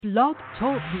Blog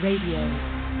Talk Radio.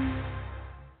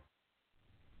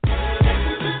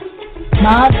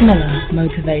 Mars Miller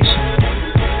Motivation.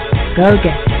 Go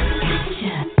get it.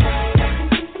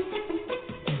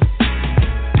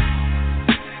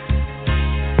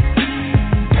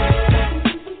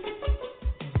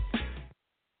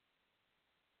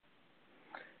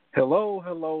 Hello,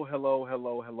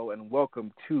 and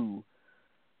welcome to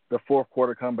the fourth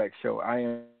quarter comeback show. I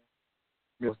am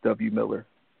Mills W. Miller.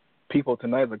 People,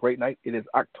 tonight is a great night. It is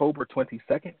October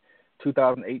 22nd,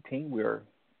 2018. We're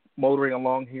motoring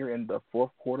along here in the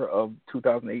fourth quarter of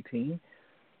 2018,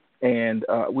 and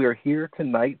we are here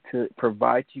tonight to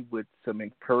provide you with some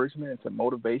encouragement and some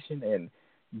motivation and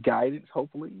guidance,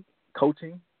 hopefully,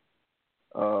 coaching,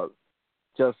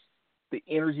 just the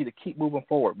energy to keep moving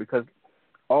forward, because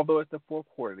although it's the fourth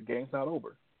quarter, the game's not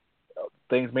over.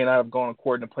 Things may not have gone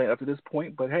according to plan up to this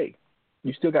point, but hey,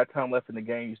 you still got time left in the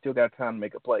game. You still got time to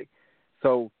make a play.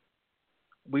 So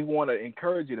we want to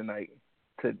encourage you tonight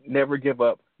to never give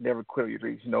up, never quit on your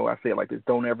dreams. You know, I say it like this: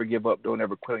 don't ever give up, don't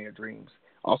ever quit on your dreams.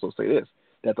 Also say this,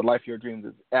 that the life of your dreams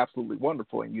is absolutely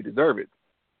wonderful and you deserve it.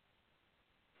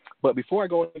 But before I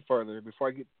go any further, before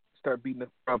I start beating the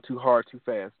drum too hard, too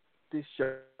fast, this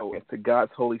show is to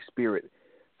God's Holy Spirit,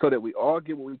 so that we all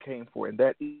get what we came for, and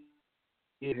that is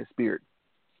His Spirit.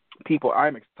 People,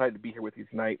 I'm excited to be here with you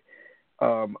tonight.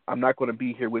 I'm not going to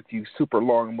be here with you super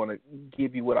long. I'm going to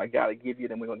give you what I got to give you,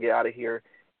 then we're going to get out of here.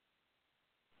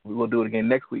 We will do it again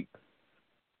next week.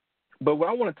 But what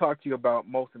I want to talk to you about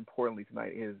most importantly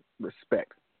tonight is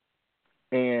respect.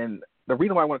 And the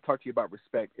reason why I want to talk to you about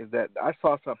respect is that I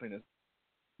saw something this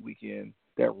weekend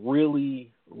that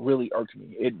really, really irked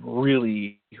me. It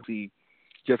really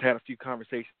just had a few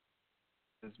conversations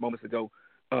moments ago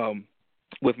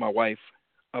with my wife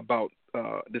about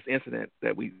this incident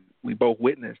that we both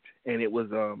witnessed, and it was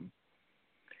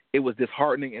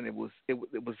disheartening, and it was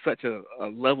such a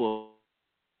level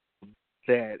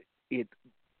that it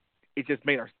just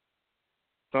made our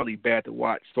really bad to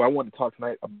watch. So I wanted to talk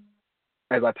tonight,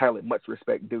 as I title it, "Much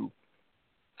Respect Due."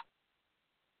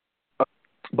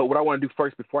 But what I want to do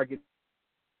first, before I get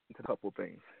into a couple of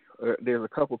things, there's a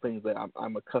couple of things that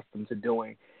I'm accustomed to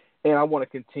doing, and I want to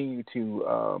continue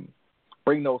to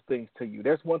bring those things to you.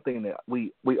 There's one thing that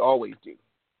we always do,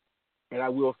 and I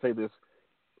will say this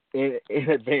in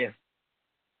advance.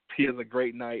 It's a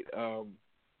great night.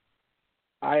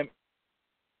 I am,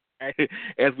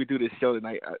 as we do this show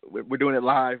tonight, we're doing it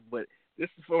live, but this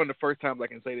is one of the first times I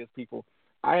can say this, people.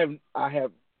 I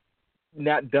have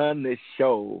not done this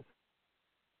shows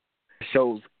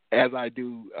as I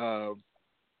do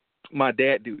my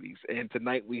dad duties, and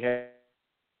tonight we have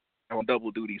on double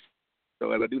duties.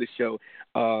 So as I do the show,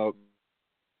 the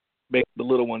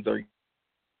little ones are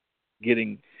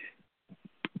getting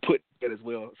put in as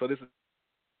well. So it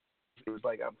was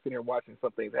like I'm sitting here watching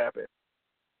some things happen,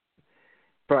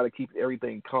 trying to keep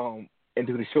everything calm and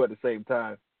do the show at the same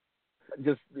time.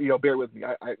 Just, bear with me.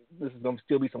 This is going to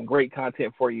still be some great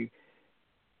content for you.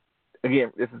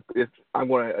 Again, I'm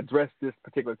going to address this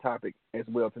particular topic as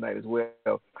well tonight as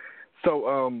well.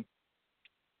 So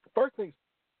first things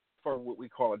for what we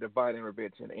call a divine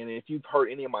intervention. And if you've heard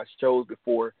any of my shows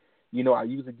before, I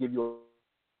usually give you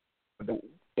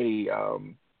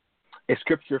a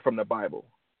scripture from the Bible.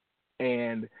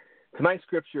 And tonight's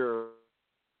scripture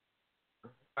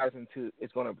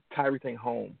it's going to tie everything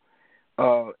home.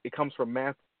 It comes from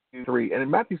Matthew 3. And in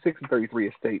Matthew 6:33,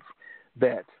 it states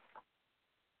that,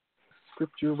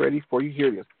 scripture ready for you, here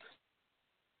it is: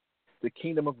 the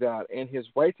kingdom of God and His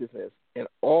righteousness, and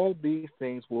all these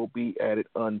things will be added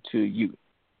unto you.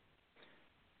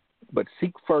 But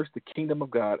seek first the kingdom of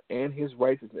God and His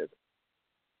righteousness,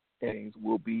 and things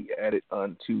will be added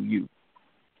unto you.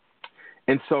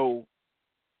 And so,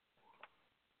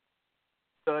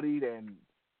 studied and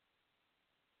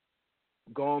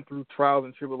gone through trials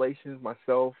and tribulations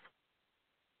myself.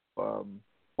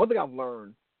 One thing I've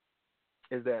learned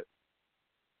is that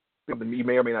you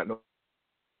may or may not know,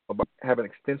 about have an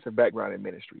extensive background in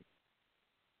ministry.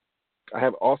 I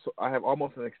have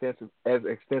almost as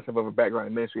extensive of a background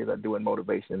in ministry as I do in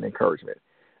motivation and encouragement.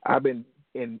 I've been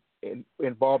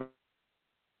involved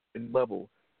in level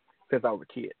since I was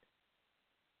a kid,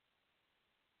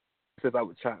 since I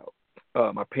was a child.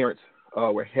 My parents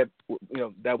were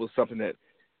that was something that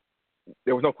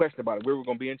there was no question about it. We were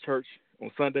going to be in church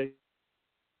on Sunday.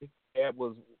 Dad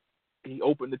he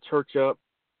opened the church up,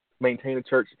 maintained the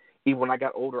church. Even when I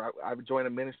got older, I joined a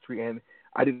ministry, and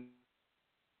I did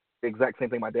the exact same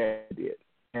thing my dad did.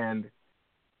 And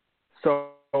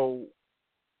so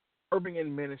serving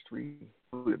in ministry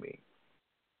to me.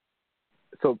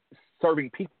 So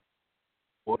serving people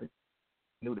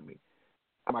new to me.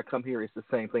 I come here, it's the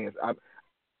same thing.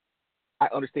 I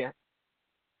understand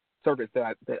service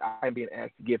that I'm being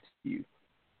asked to give to you.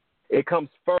 It comes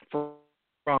first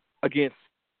from against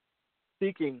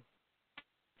seeking.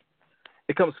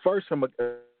 It comes first from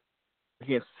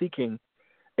against seeking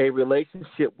a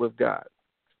relationship with God.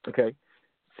 Okay,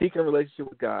 seeking a relationship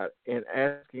with God and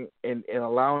asking and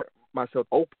allowing myself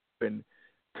open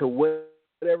to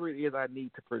whatever it is I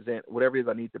need to present, whatever it is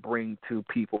I need to bring to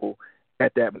people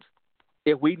at that moment.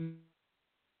 If we need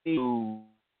to,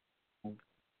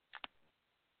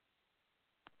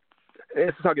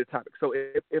 let's talk about the topic. So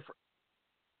if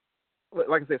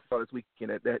like I said, so this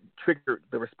weekend that triggered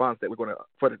the response that we're going to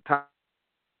for the topic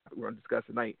we're going to discuss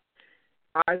tonight.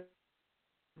 I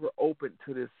were open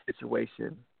to this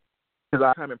situation because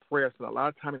I time in prayer, spend a lot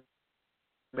of time in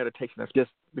meditation. That's just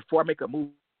before I make a move.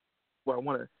 Well, I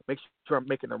want to make sure I'm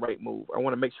making the right move. I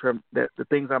want to make sure that the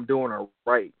things I'm doing are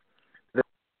right. That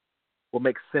will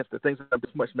make sense. The things that I do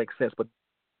much make sense, but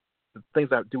the things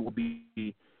I do will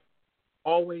be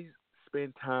always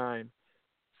spend time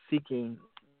seeking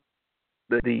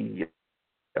the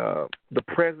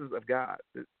presence of God,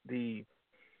 the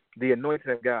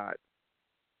anointing of God,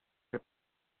 to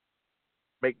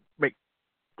make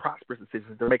prosperous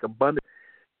decisions, to make abundant,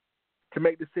 to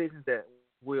make decisions that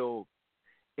will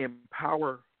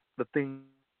empower the things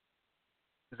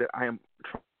that I am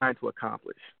trying to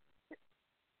accomplish.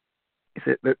 It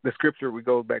said, the scripture we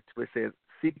go back to, it says,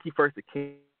 "Seek ye first the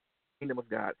kingdom of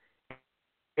God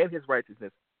and His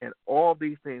righteousness, and all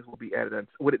these things will be added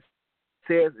unto." What it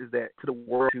says is that to the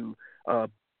world to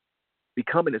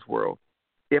become in this world,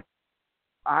 if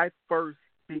I first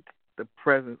seek the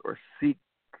presence or seek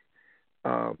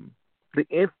the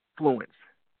influence,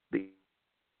 the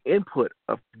input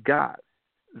of God,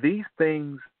 these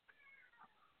things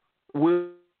will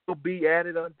be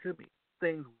added unto me.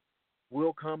 Things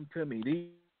will come to me. These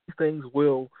things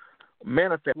will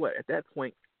manifest. What at that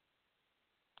point,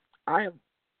 I am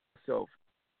myself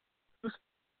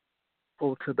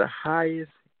useful to the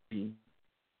highest being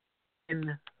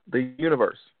in the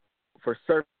universe for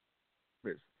service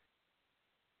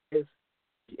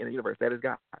in the universe. That is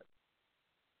God.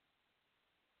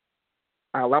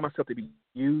 I allow myself to be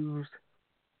used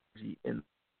in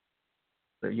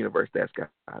the universe. That's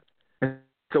God. And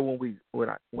so when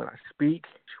I speak,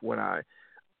 when I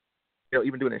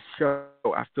even doing a show,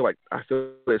 I feel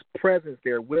His presence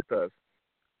there with us,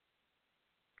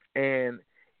 and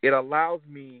it allows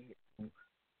me to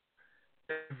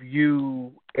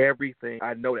view everything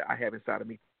I know that I have inside of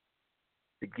me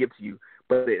to give to you,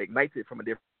 but it ignites it from a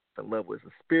different level. It's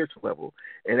a spiritual level,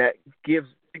 and that gives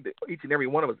each and every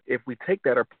one of us, if we take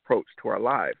that approach to our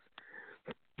lives,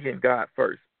 in God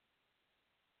first.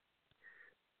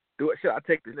 Should I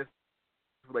take this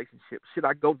relationship? Should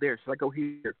I go there? Should I go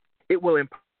here? It will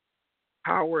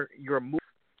empower your move.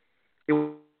 It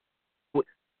will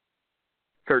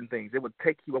certain things. It would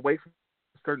take you away from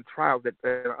certain trials that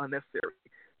are unnecessary.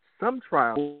 Some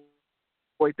trials,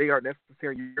 they are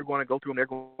necessary. You're going to go through them. They're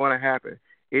going to happen.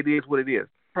 It is what it is.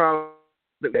 Trials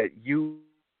that you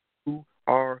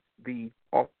are the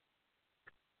author,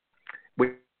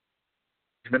 which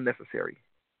is necessary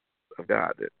of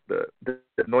God, the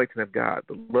anointing of God,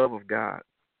 the love of God,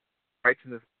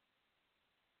 righteousness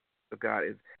of God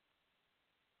is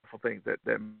wonderful things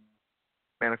that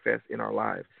manifest in our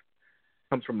lives.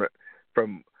 It comes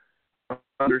from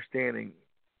understanding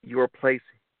your place,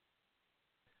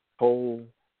 whole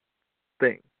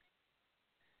thing,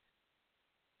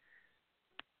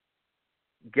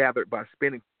 gathered by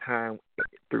spending time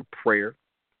through prayer,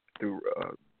 through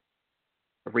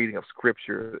reading of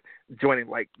scripture, joining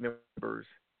like-minded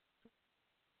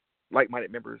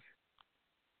members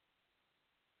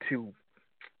to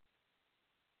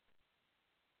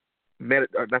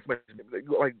meditate, not so much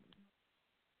like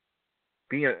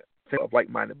being of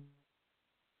like-minded.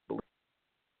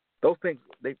 Those things,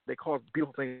 they cause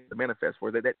beautiful things to manifest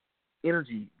for that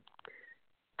energy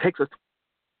takes us to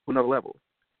another level.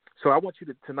 So I want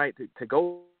you tonight to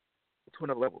go to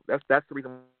another level. That's the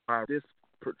reason why this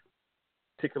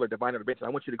particular divine intervention, I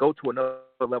want you to go to another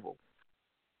level.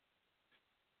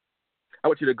 I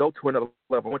want you to go to another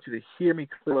level. I want you to hear me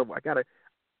to another level.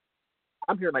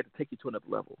 I'm here tonight to take you to another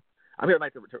level. I'm here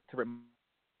tonight to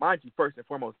remind you first and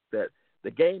foremost that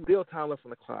the game, still time left on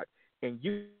the clock, and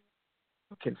you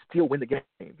can still win the game.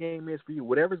 The game is for you.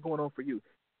 Whatever's going on for you.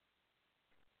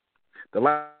 The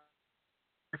life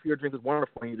of your dreams is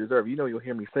wonderful and you deserve it. You know you'll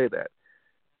hear me say that.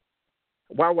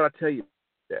 Why would I tell you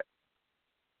that?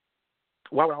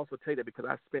 Why would I also tell you that? Because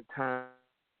I spent time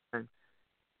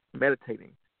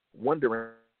meditating,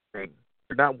 wondering,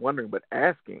 not wondering, but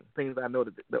asking things I know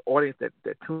that the audience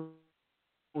that tunes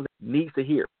needs to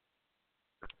hear.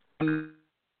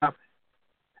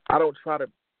 I don't try to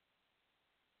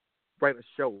write a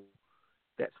show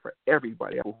that's for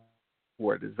everybody who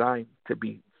are designed to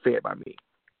be fed by me.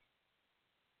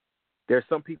 There's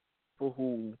some people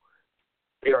who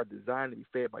they are designed to be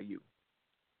fed by you.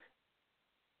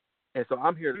 And so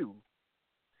I'm here to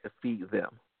feed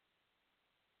them.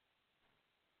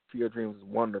 Your dreams is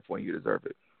wonderful and you deserve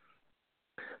it.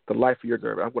 The life you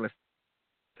deserve it. I'm going to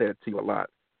say it to you a lot.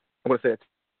 I'm going to say it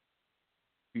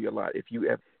to you a lot. If you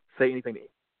ever say anything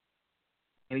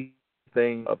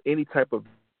of any type of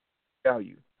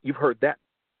value, you've heard that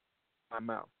in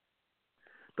my mouth.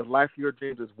 The life of your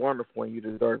dreams is wonderful and you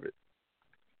deserve it.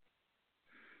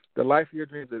 The life of your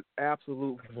dreams is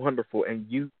absolutely wonderful and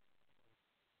you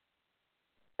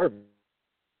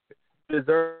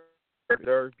deserve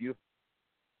beautiful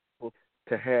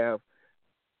to have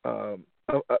a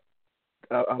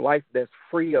life that's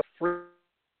free of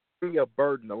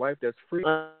burden, a life that's free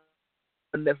of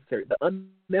unnecessary, the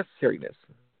unnecessariness,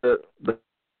 the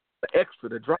extra,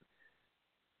 the drama.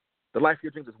 The life of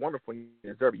your dreams is wonderful and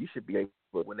you deserve it. You should be able,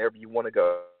 whenever you want to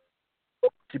go,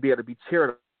 to be able to be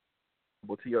charitable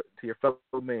to your fellow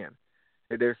man.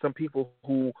 There's some people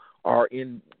who are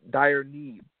in dire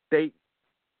need. They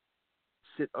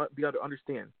should be able to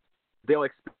understand. They'll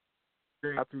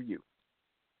experience out through you.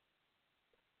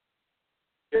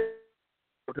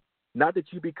 Not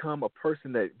that you become a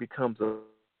person that becomes a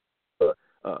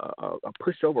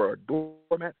pushover or a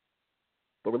doormat,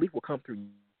 but relief will come through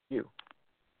you.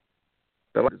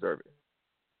 They'll deserve it.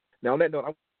 Now, on that note,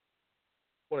 I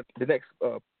want the next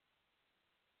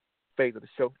phase of the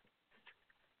show.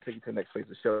 Take you to the next phase of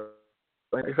the show.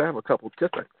 I have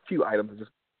just a few items I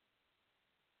just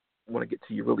want to get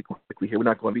to you really quickly here. We're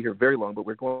not going to be here very long, but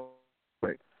we're going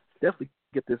to definitely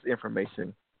get this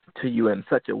information to you in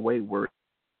such a way where,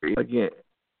 again,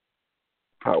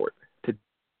 powered to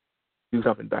do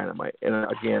something dynamite. And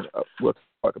again, we'll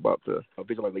talk about the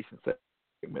visualization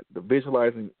segment. The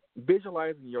visualizing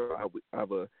your,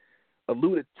 I've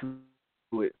alluded to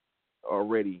it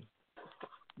already.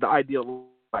 The ideal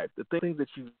life, the things that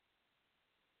you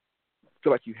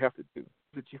feel like you have to do,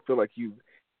 that you feel like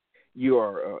you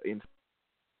are in,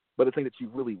 but the thing that you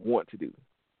really want to do,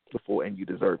 before and you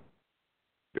deserve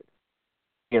it.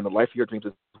 And the life of your dreams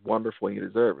is wonderful and you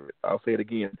deserve it. I'll say it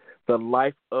again. The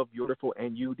life of your wonderful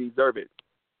and you deserve it.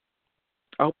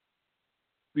 I hope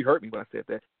you heard me when I said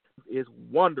that. It is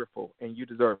wonderful and you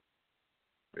deserve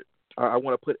it. I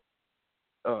want to put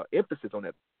emphasis on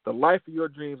that. The life of your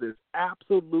dreams is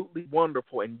absolutely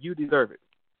wonderful and you deserve it.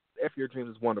 The life of your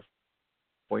dreams is wonderful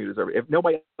and you deserve it. If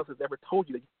nobody else has ever told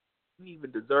you that you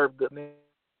even deserve goodness,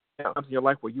 times in your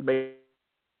life where you make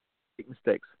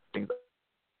mistakes, things,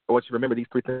 I want you to remember these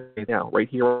three things now, right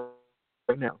here,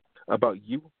 right now, about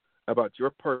you, about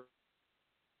your purpose,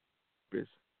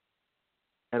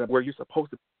 and where you're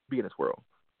supposed to be in this world.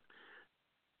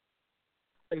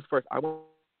 Things first, I want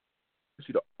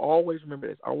you to always remember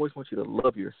this. I always want you to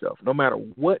love yourself, no matter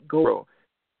what goes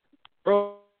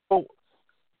wrong.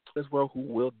 This world who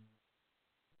will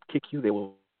kick you, they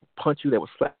will punch you, they will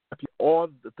slap you, all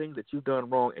the things that you've done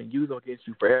wrong and use against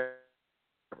you forever.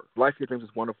 Life of your dreams is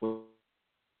wonderful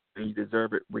and you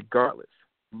deserve it regardless.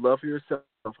 Love yourself.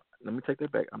 Let me take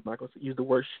that back. I'm not going to use the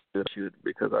word should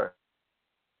because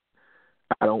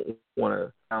I don't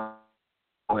want to.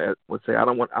 I would say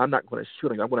I'm not going to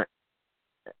shoot you. I want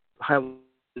to highly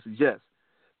suggest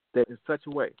that in such a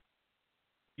way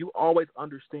you always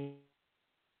understand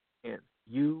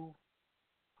you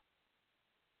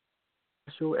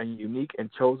special and unique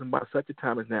and chosen by such a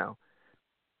time as now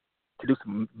to do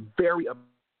some very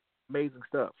amazing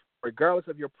stuff. Regardless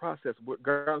of your process,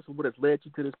 regardless of what has led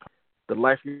you to this point, the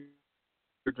life your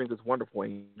dreams is wonderful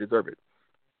and you deserve it.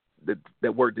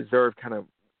 That word deserve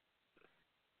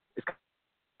it's kind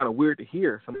of weird to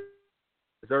hear. Some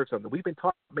deserve something. We've been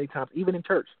taught many times, even in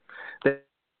church, that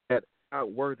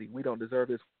not worthy. We don't deserve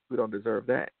this. We don't deserve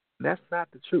that. And that's not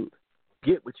the truth.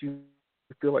 Get what you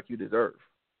feel like you deserve,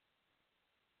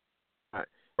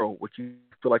 or what you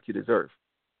feel like you deserve.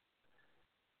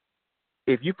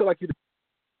 If you feel like you deserve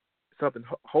something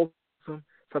wholesome,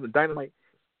 something dynamite,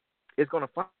 it's going to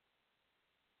find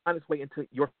its way into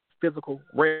your physical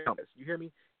realm. You hear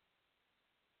me?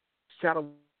 Shadow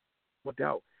of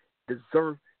doubt,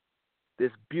 deserve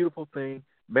this beautiful thing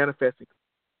manifesting.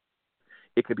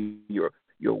 It could be your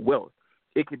wealth.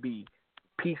 It could be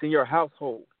peace in your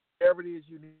household. Whatever it is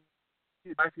you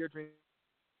need, life of your dreams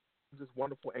is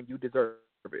wonderful and you deserve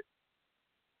it.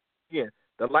 Again,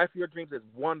 the life of your dreams is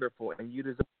wonderful and you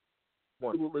deserve it.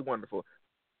 Absolutely wonderful.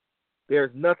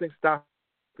 There's nothing stopping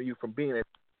you from being it.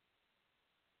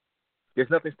 There's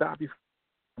nothing stopping you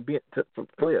from being to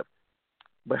live.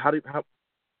 But how do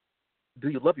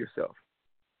you love yourself?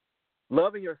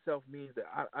 Loving yourself means that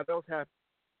I know what happens.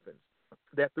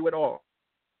 That through it all,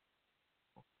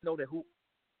 I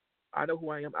know who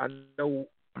I am. I know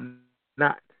I'm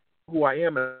not who I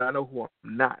am, and I know who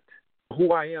I'm not.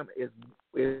 Who I am is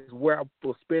where I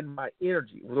will spend my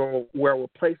energy, where I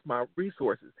will place my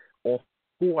resources on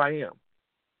who I am.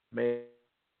 Man,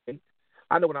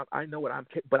 I know what I'm,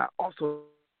 but I also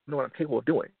know what I'm capable of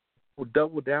doing. I will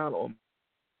double down on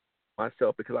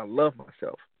myself because I love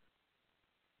myself.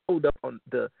 Hold up on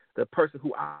the person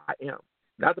who I am,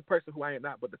 not the person who I am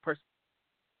not, but the person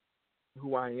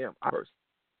who I am.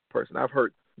 Person. I've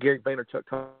heard Gary Vaynerchuk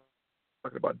talking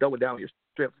about doubling down on your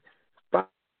strengths.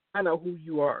 Find out who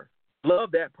you are.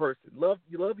 Love that person. Love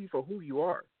you for who you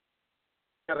are.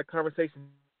 I had a conversation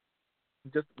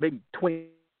just maybe 20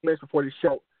 minutes before the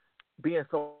show, being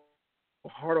so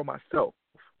hard on myself.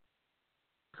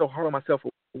 So hard on myself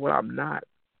for what I'm not.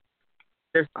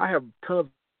 I have tons of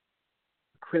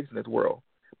critics in this world,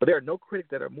 but there are no critics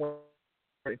that are more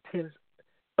intense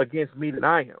against me than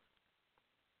I am.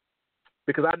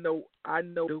 Because I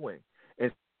know doing.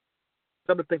 And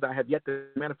some of the things I have yet to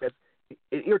manifest,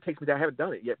 it irritates me that I haven't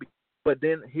done it yet. But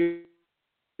then here's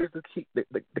the key,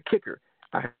 the kicker.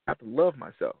 I have to love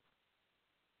myself.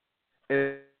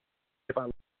 And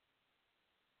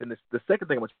the second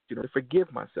thing I want you to do is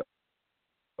forgive myself.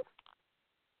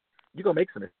 You're going to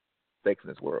make some mistakes in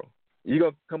this world. You're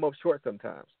going to come up short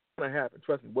sometimes. It's going to happen.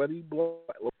 Trust me. Whether you blow,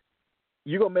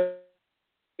 you're going to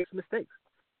make some mistakes.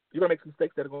 You're going to make some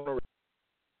mistakes that are going to,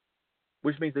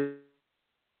 which means that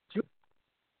you,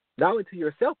 not only to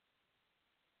yourself,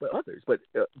 but others,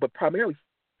 but primarily,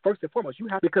 first and foremost, you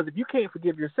have, because if you can't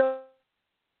forgive yourself,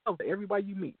 everybody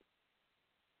you meet,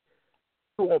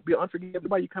 you won't be unforgiving.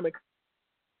 Everybody you come in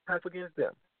contact against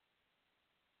them,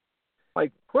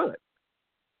 like crud.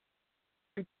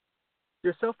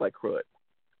 Yourself like crud.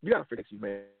 You gotta forget you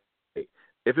made.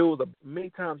 If it was many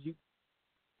times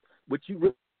what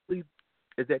you really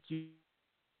is that you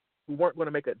weren't going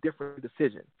to make a different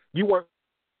decision. You weren't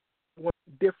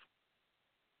different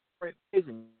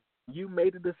decision. You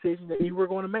made a decision that you were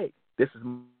going to make. This is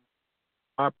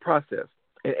my process,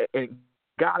 and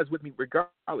God is with me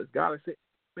regardless. God is sitting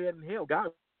in hell. God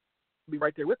will be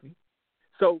right there with me.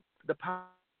 So the power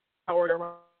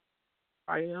that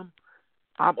I am,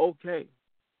 I'm okay.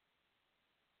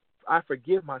 I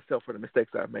forgive myself for the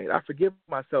mistakes I've made. I forgive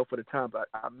myself for the times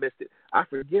I missed it. I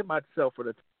forgive myself for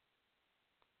the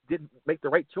didn't make the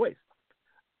right choice.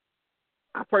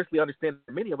 I personally understand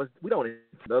that many of us, we don't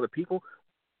intend other people.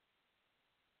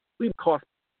 We cost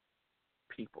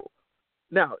people.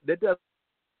 Now, that doesn't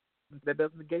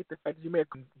negate the fact that you may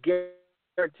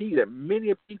guarantee that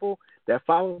many of people that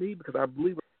follow me, because I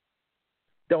believe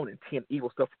don't intend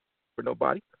evil stuff for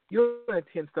nobody. You don't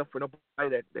intend stuff for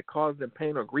nobody that causes them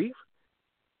pain or grief.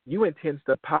 You intend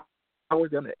stuff power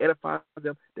them, that edifies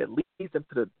them, that leads them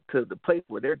to the place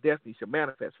where their destiny should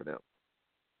manifest for them.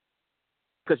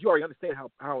 Because you already understand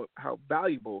how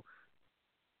valuable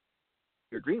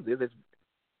your dreams is. If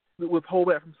you withhold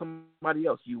that from somebody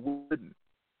else, you wouldn't.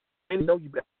 And know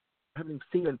you haven't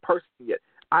seen in person yet.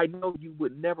 I know you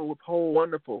would never withhold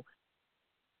wonderful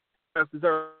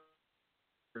deserves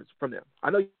from them. I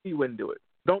know you wouldn't do it.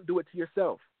 Don't do it to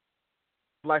yourself.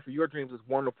 The life of your dreams is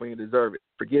wonderful and you deserve it.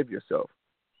 Forgive yourself.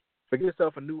 Give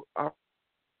yourself a new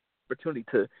opportunity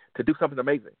to do something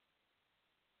amazing.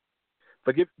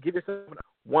 Give yourself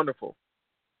a wonderful,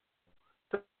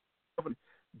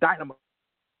 dynamite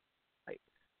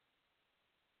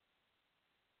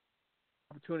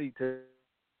opportunity to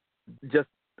just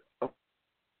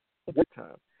one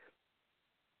time.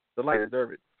 The life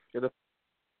deserve it. The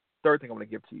third thing I'm going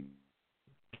to give to you.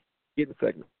 Get the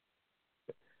segment.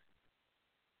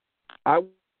 I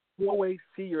will always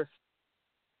see yourself.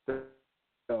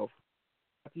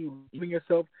 You giving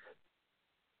yourself,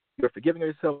 you're forgiving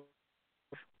yourself.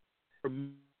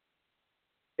 Permission,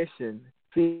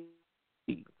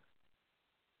 succeed.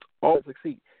 All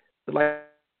succeed. The life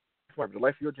of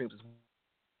your dreams is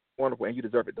wonderful, and you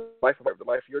deserve it. The life of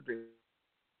your dreams.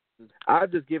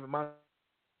 I've just given my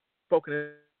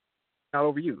spoken out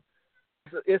over you.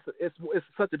 It's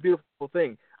such a beautiful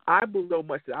thing. I believe so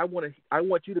much that I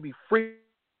want you to be free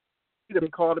to be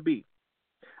called to be.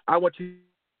 I want you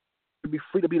to be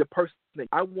free to be the person that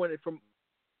I want it from.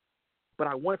 But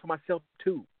I want it for myself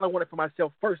too. I want it for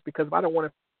myself first, because if I don't want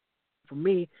it for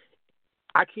me,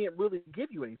 I can't really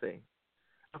give you anything.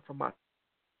 For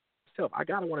myself, I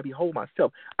gotta want to be whole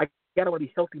myself. I gotta want to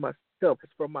be healthy myself.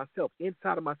 It's for myself.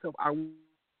 Inside of myself, I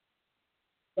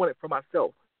want it for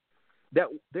myself. That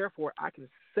therefore I can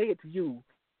say it to you.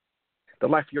 The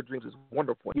life of your dreams is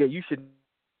wonderful. Yeah, you should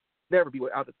never be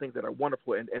without the things that are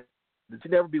wonderful, and you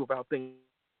should never be without things.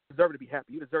 You deserve to be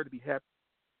happy. You deserve to be happy.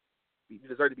 You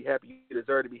deserve to be happy. You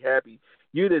deserve to be happy.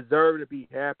 You deserve to be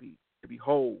happy, to be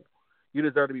whole. You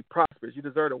deserve to be prosperous. You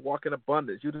deserve to walk in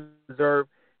abundance. You deserve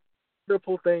the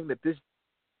wonderful thing that this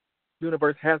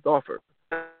universe has to offer.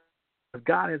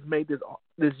 God has made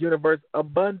this universe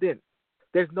abundant.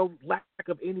 There's no lack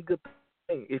of any good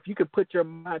thing. If you can put your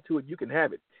mind to it, you can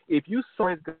have it. If you saw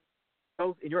His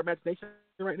goals in your imagination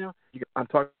right now, I'm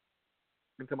talking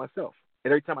to myself.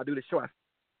 And every time I do the show, I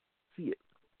see it.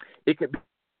 It could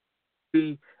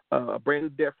be a brand new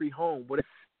debt-free home. Whatever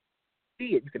you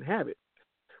see it, you can have it.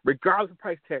 Regardless of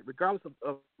price tag, regardless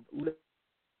of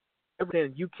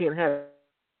everything, you can have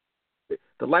it.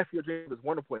 The life of your dream is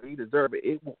wonderful and you deserve it.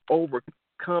 It will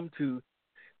overcome to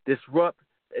disrupt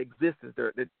existence,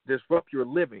 disrupt your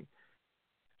living.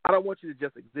 I don't want you to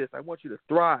just exist. I want you to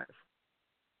thrive.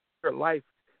 Your life,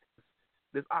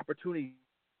 this opportunity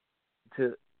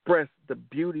to express the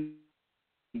beauty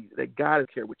that God has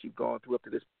cared what you've gone through up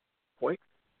to this point.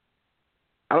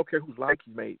 I don't care whose life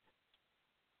you made.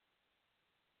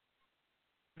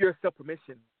 Give yourself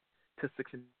permission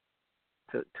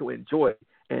to enjoy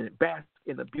and bask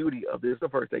in the beauty of this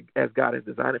universe that, as God has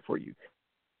designed it for you.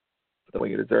 The way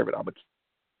you deserve it. I'm going to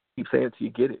keep saying it till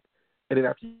you get it. And then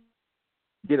after you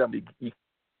get it, you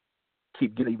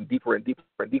keep getting even deeper and deeper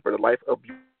and deeper. The life of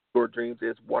your dreams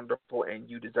is wonderful and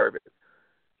you deserve it.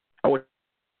 I want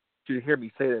you to hear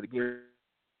me say that again.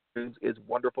 Dreams is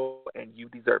wonderful and you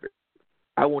deserve it.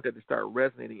 I want that to start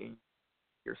resonating in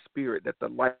your spirit, that the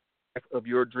life of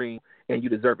your dream and you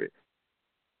deserve it.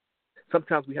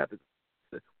 Sometimes we have to,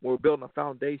 when we're building a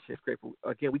foundation, it's grateful.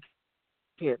 Again, we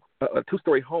can't, a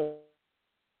two-story home,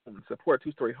 support a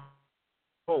two-story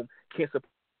home, can't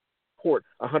support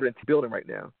a 110 building right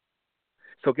now.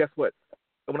 So guess what?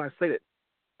 When I say that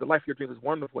the life of your dreams is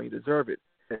wonderful and you deserve it,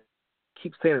 I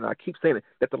keep saying it,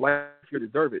 that the life you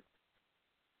deserve it.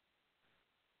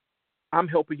 I'm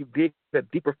helping you dig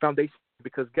that deeper foundation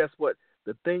because guess what?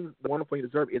 The wonderful you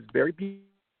deserve is very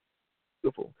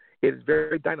beautiful. It is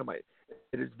very dynamite.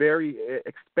 It is very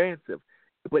expansive,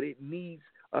 but it needs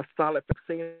a solid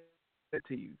saying it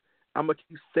to you. I'm going to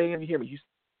keep saying, you hear me, you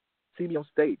see me on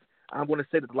stage. I'm going to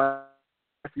say that the life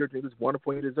of your dreams is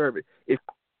wonderful and you deserve it.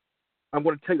 I'm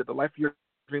going to tell you that the life of your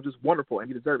dreams is wonderful and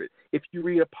you deserve it. If you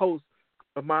read a post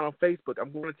of mine on Facebook,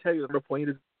 I'm going to tell you that the wonderful and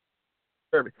you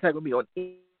deserve it. Tag with me on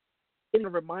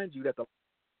and remind you that the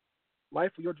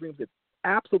life of your dreams is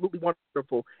absolutely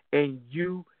wonderful and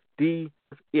you deserve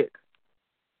it.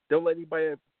 Don't let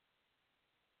anybody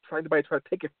try to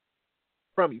take it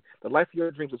from you. The life of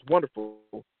your dreams is wonderful.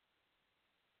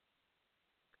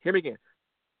 Hear me again.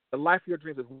 The life of your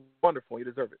dreams is wonderful. You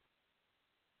deserve it.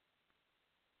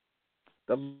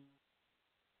 The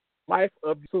life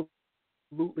of you is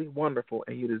absolutely wonderful,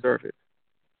 and you deserve it.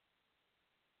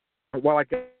 While I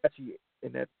got you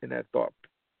in that thought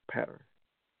pattern,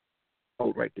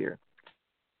 hold right there.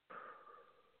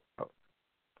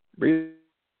 Breathe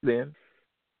in.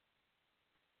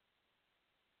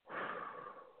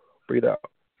 Breathe out.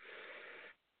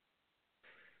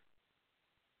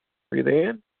 Breathe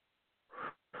in.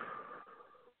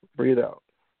 Breathe out.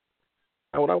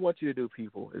 And what I want you to do,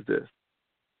 people, is this.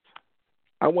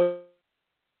 I want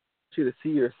you to see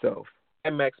yourself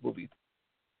at IMAX movie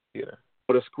theater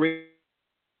with a screen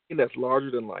that's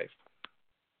larger than life.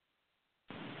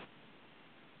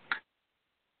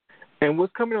 And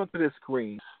what's coming onto this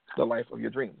screen, the life of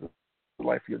your dreams. The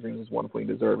life of your dreams is wonderful. You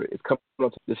deserve it. It's coming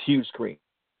onto this huge screen.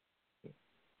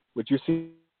 What you're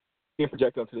seeing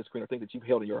projected onto the screen are things that you've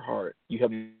held in your heart. You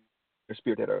have in your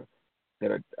spirit that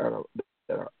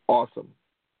are awesome,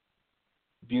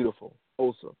 beautiful,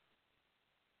 wholesome.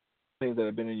 Things that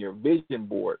have been in your vision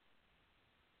board.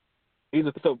 They've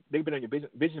been on your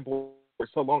vision board for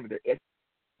so long that they're etched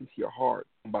into your heart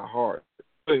by heart. You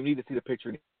don't even need to see the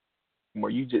picture anymore.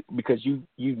 You just because you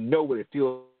know what it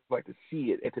feels like to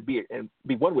see it and to be it and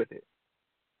be one with it.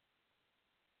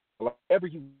 Whatever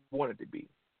you want it to be.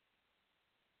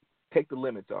 Take the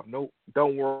limits off.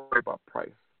 Don't worry about price.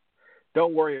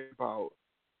 Don't worry about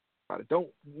it.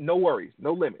 No worries,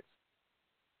 no limits.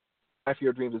 Life of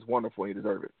your dreams is wonderful and you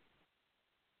deserve it.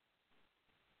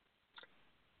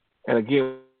 And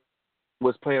again,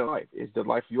 what's playing in life is the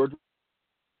life of your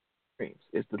dreams.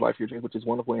 It's the life of your dreams, which is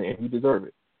wonderful and you deserve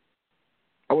it.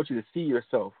 I want you to see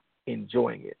yourself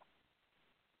enjoying it.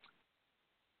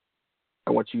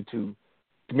 I want you to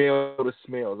smell the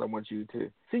smells. I want you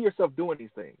to see yourself doing these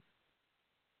things.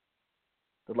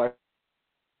 The life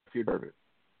you deserve it.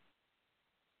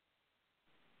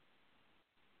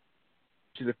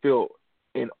 You should feel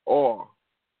in awe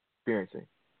experiencing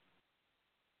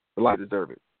the life you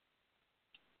deserve it.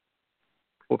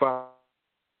 Without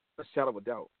a shadow of a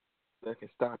doubt, that can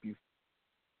stop you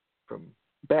from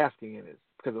basking in it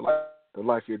because the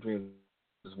life of your dreams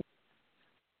is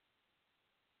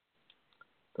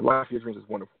the life of your dreams is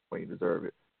wonderful and you deserve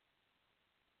it.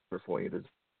 Wonderful and you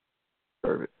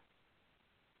deserve it.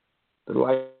 The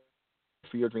life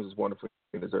of your dreams is wonderful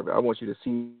and you deserve it. I want you to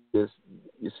see this.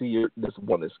 You see this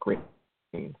one this screen.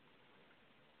 The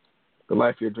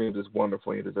life of your dreams is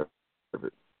wonderful and you deserve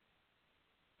it.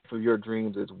 For your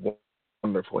dreams is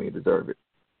wonderful and you deserve it.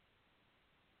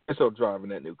 You're still driving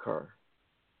that new car.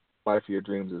 Life of your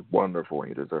dreams is wonderful and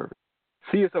you deserve it.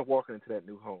 See yourself walking into that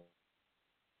new home.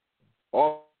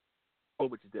 All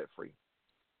but you're debt free.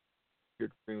 Your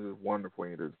dreams is wonderful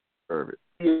and you deserve it.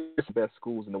 It's the best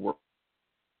schools in the world.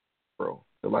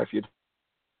 The life of your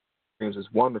dreams is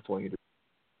wonderful and you deserve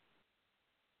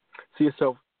it. See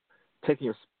yourself taking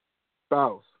your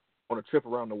spouse on a trip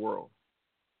around the world.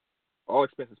 All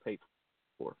expenses paid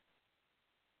for.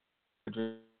 Your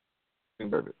dreams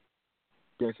deserve it.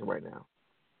 Experiencing right now.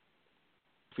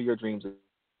 For your dreams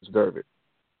deserve it.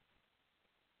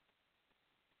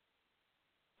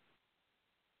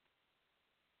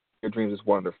 Your dreams is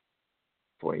wonderful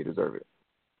and you deserve it.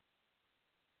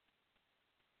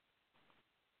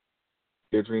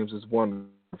 Your dreams is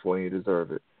wonderful and you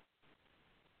deserve it.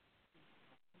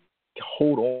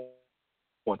 Hold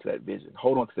on to that vision.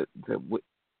 Hold on to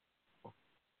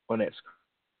on that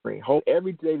screen. Hold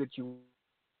every day that you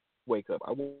wake up.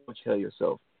 I want you to tell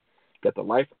yourself that the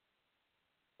life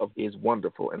of is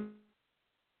wonderful and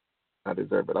I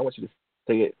deserve it. I want you to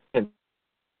say it 10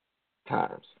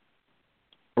 times,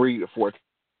 3 to 4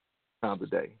 times a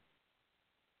day.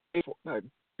 Now,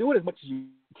 do it as much as you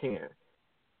can.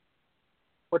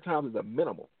 4 times is a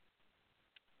minimal.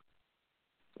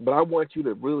 But I want you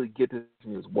to really get this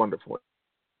as wonderful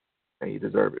and you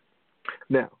deserve it.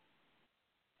 Now,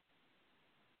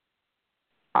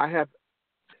 I have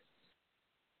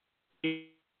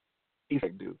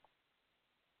do.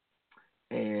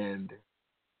 And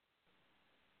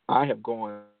I have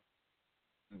gone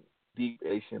deep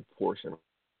Asian portion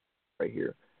right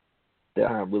here that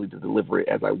I'm really to deliver it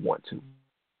as I want to.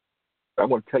 I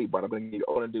want to tell you about it. I'm going to give you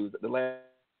all I'm going to do is the last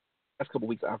couple of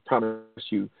weeks I've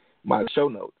promised you my show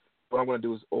notes. What I'm going to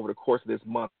do is over the course of this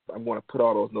month, I'm going to put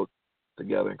all those notes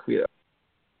together and create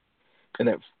and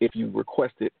if you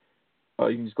request it,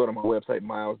 you can just go to my website,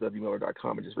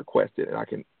 mileswmiller.com, and just request it, and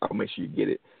I'll make sure you get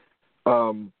it.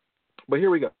 But here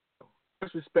we go.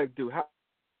 First respect due.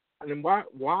 Why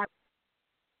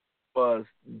was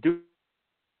due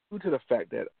to the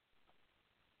fact that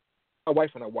my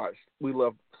wife and I we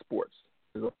love sports.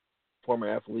 She's a former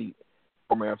athlete,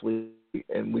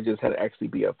 and we just had to actually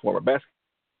be a former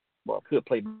basketball. Could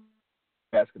play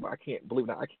basketball. I can't believe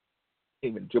it. I can't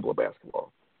even dribble a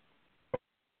basketball.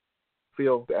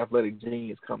 Feel the athletic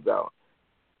genius comes out,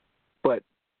 but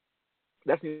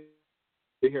that's neither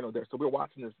here nor there. So we're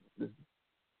watching this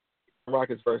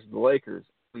Rockets versus the Lakers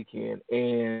weekend,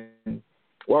 and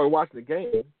while we're watching the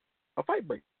game, a fight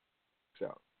breaks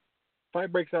out.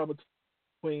 Fight breaks out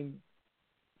between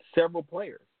several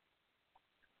players,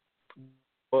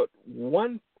 but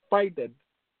one fight that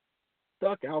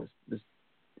stuck out is this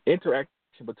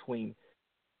interaction between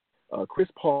Chris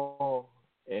Paul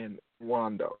and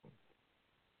Rondo.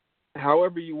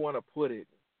 However you want to put it,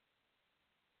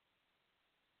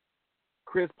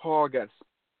 Chris Paul got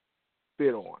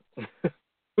spit on.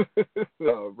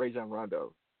 Rajon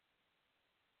Rondo.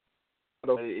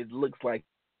 It looks like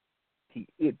he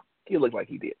looked like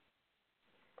he did.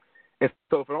 And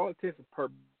so, for all intents and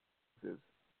purposes,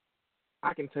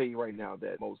 I can tell you right now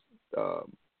that most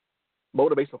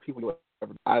motivational people you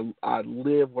ever. I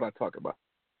live what I talk about.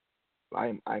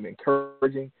 I'm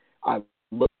encouraging. I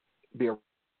look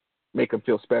make them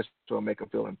feel special, make them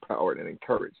feel empowered and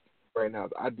encouraged. Right now,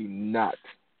 I do not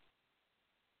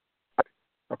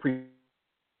appreciate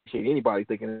anybody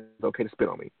thinking it's okay to spit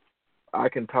on me. I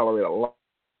can tolerate a lot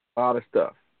of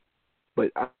stuff,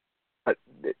 but I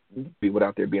be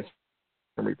without there being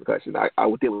some repercussions. I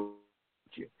would deal with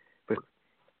you. But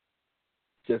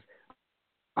just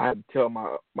I tell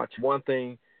my one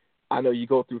thing. I know you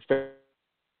go through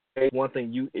phase. One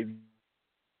thing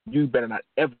you better not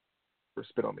ever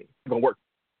spit on me. It's gonna work.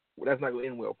 That's not gonna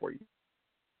end well for you.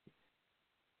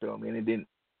 Spit on me, and it didn't.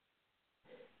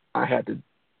 I had to.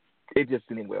 It just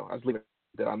didn't end well. I was leaving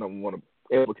that I don't want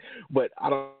to, but I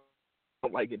don't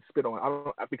like getting spit on. I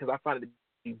don't because I find it to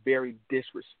be very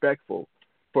disrespectful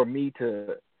for me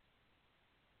to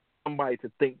somebody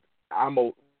to think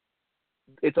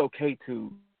it's okay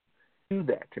to do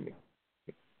that to me.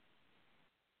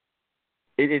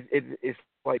 It's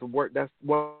like the work. That's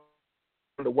one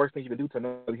of the worst things you can do to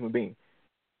another human being.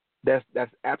 That's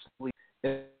absolutely.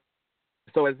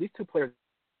 So as these two players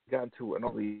got into an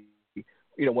only,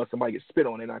 when somebody gets spit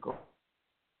on, they're not going to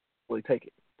really take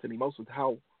it. To me, most of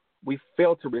how we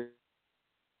fail to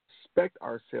respect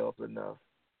ourselves enough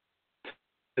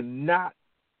to not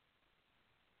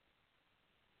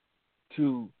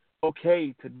to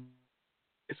okay to.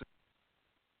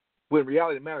 When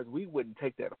reality matters, we wouldn't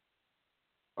take that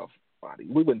off body.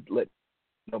 We wouldn't let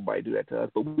nobody do that to us,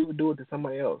 but we would do it to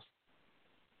somebody else.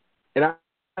 And I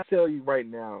tell you right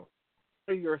now,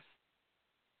 for yourself,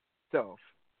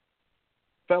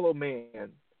 fellow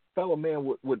man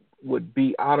would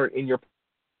be honored in your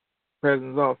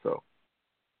presence also.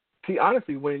 See,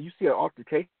 honestly, when you see an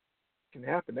altercation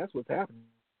happen, that's what's happening.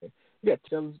 You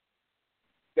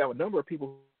have a number of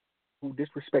people who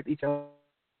disrespect each other's.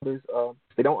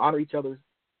 They don't honor each other's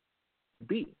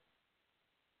being.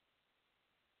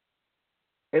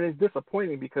 And it's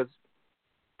disappointing because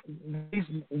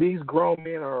these grown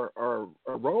men are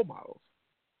role models.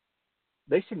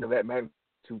 They shouldn't have that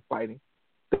magnitude fighting.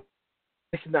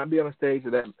 They should not be on a stage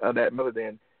of that other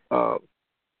than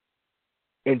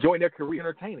enjoying their career,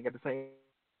 entertaining at the same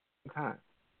time.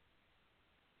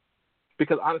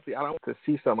 Because honestly, I don't want to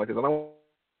see something like this. I don't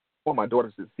want my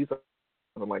daughters to see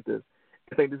something like this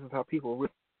and think this is how people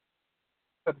really.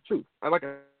 That's the truth. Like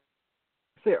I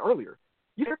said earlier,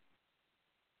 you're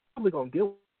probably going to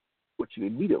deal with you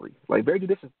immediately, like very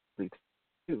judiciously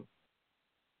too.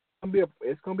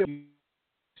 It's going to be a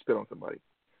spit on somebody.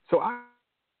 So I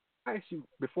ask you,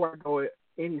 before I go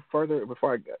any further,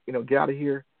 before I get out of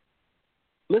here,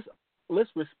 let's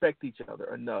respect each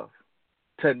other enough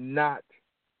to not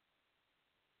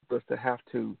us to have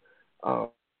to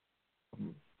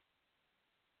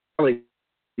violate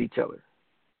each other.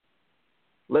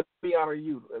 Let me honor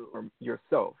you or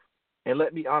yourself, and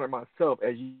let me honor myself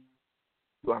as you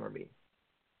honor me.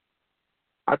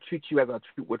 I treat you as I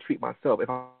would treat myself. If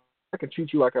I can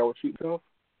treat you like I would treat myself,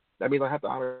 that means I have to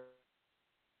honor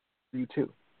you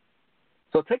too.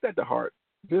 So take that to heart.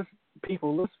 Just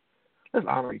people, let's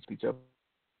honor each other,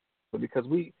 because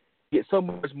we get so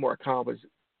much more accomplished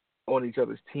on each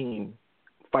other's team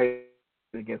fighting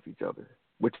against each other.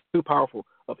 We're too powerful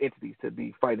of entities to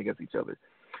be fighting against each other.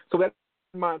 So that's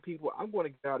my people. I'm going to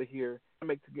get out of here. I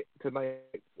make tonight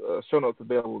show notes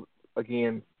available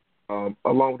again,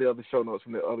 along with the other show notes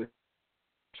from the other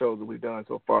shows that we've done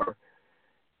so far.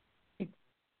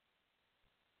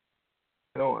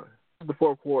 On the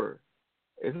fourth quarter,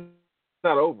 it's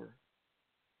not over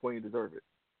when you deserve it.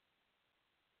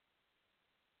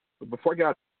 But before I get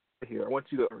out of here, I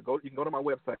want you to go. You can go to my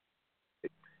website,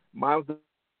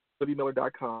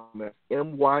 MylesWMiller.com. That's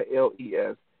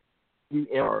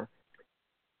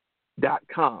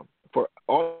MylesUMR.com for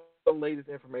all the latest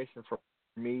information from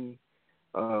me,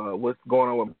 what's going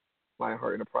on with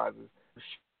Lionheart Enterprises,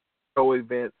 show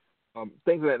events,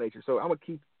 things of that nature. So I'm gonna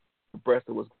keep abreast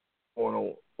of what's going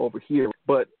on over here.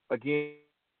 But again,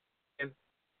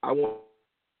 I want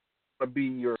to be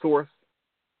your source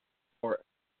for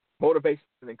motivation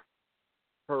and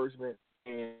encouragement,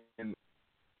 and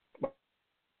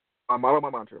my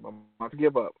mantra, to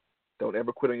give up. Don't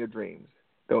ever quit on your dreams.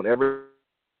 Don't ever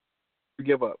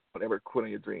give up. Don't ever quit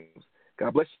on your dreams.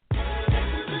 God bless you.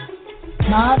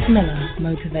 Myles Miller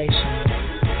Motivation.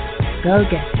 Go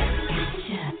get it.